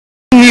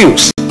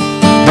news,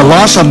 the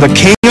loss of the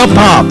king of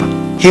pop.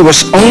 He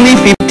was only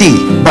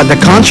 50, but the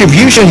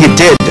contribution he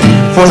did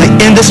for the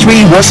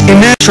industry was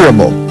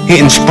immeasurable. He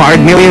inspired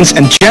millions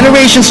and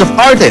generations of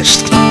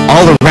artists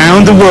all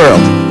around the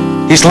world.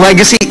 His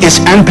legacy is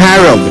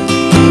unparalleled.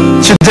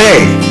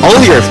 Today, all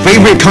your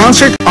favorite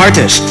concert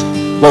artists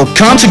will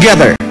come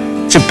together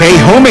to pay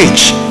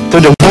homage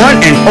to the one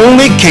and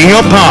only king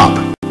of pop.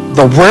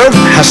 The world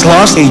has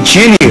lost a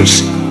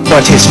genius,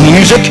 but his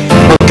music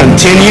will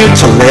continue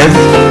to live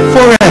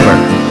forever.